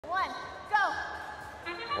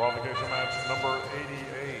Qualification match number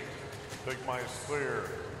 88. Big Mice clear.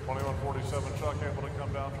 2147 Chuck able to come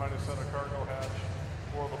down, trying to set a cargo hatch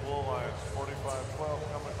for the Blue Alliance. 4512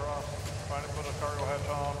 come across, trying to put a cargo hatch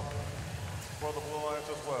on for the Blue Alliance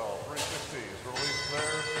as well. 360s released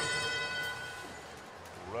there.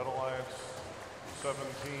 Red Alliance 17,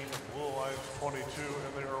 Blue Alliance 22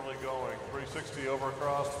 in the early going. 360 over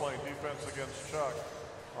across, playing defense against Chuck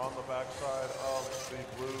on the backside of the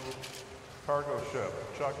blue cargo ship.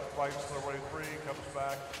 Chuck fights their way free, comes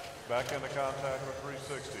back into contact with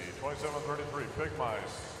 360. 2733, Big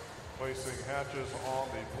Mice placing hatches on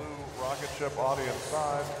the blue rocket ship audience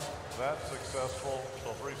side. That's successful,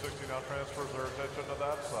 so 360 now transfers their attention to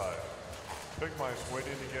that side. Big Mice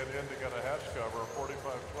waiting to get in to get a hatch cover.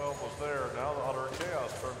 4512 was there. Now the Utter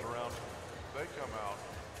Chaos turns around. They come out.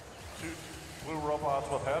 Two blue robots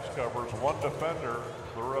with hatch covers, one defender,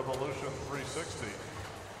 the Revolution 360.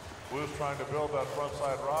 Blue's trying to build that front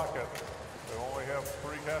side rocket. They only have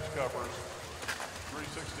 3 hatch covers.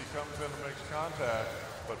 360 comes in and makes contact,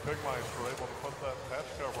 but Big Mice were able to put that hatch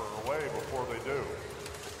cover away before they do.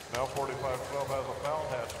 Now 4512 has a foul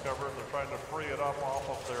hatch cover, and they're trying to free it up off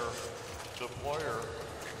of their deployer.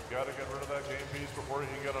 Got to get rid of that game piece before you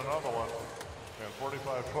can get another one. And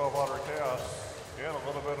 4512 Utter Chaos in a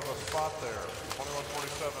little bit of a spot there.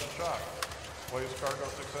 2147 Chuck plays cargo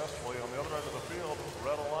successfully. On the other end of the field,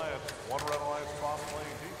 Red Alliance, one Red Alliance spot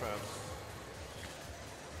playing defense.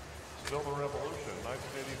 Still the Revolution,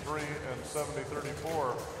 1983 and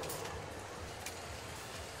 7034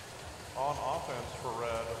 on offense for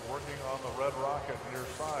Red, working on the Red Rocket near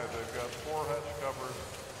side. They've got 4 hatch covers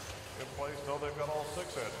in place. No, they've got all 6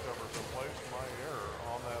 hatch covers in place. My error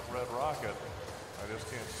on that Red Rocket. I just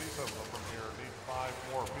can't see some of them from here. Need 5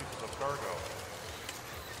 more pieces of cargo.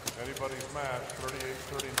 Anybody's match,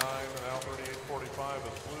 38-39 and now 38-45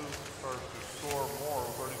 as Blue starts to score more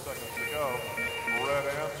with 30 seconds to go. Red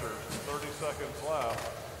answers, 30 seconds left.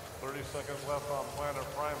 30 seconds left on Planet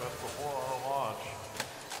Primus before our launch.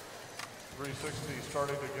 360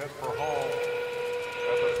 starting to get for home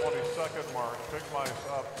at the 20-second mark. Big Mice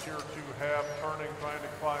up, tier 2 half, turning, trying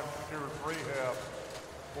to climb tier 3 half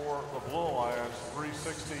for the Blue Alliance.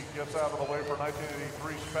 360 gets out of the way for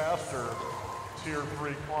 1983's faster. Tier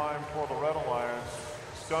 3 climb for the Red Alliance.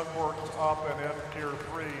 Skunkworks up and in tier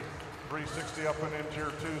 3. 360 up and in tier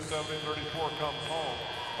 2. 7034 comes home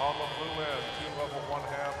on the blue end. 2 level 1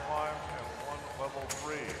 half climbs and 1 level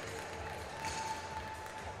 3.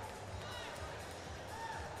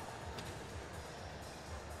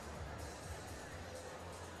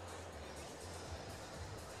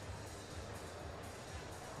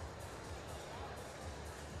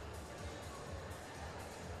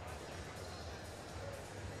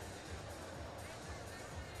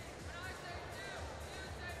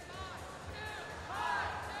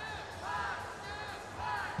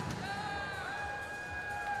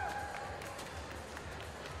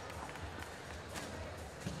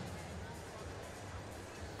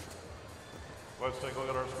 Let's take a look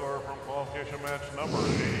at our score from qualification match number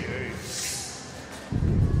 88. It's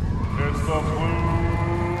the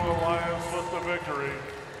Blue Alliance with the victory.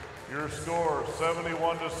 Your score,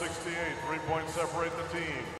 71-68. 3 points separate the teams.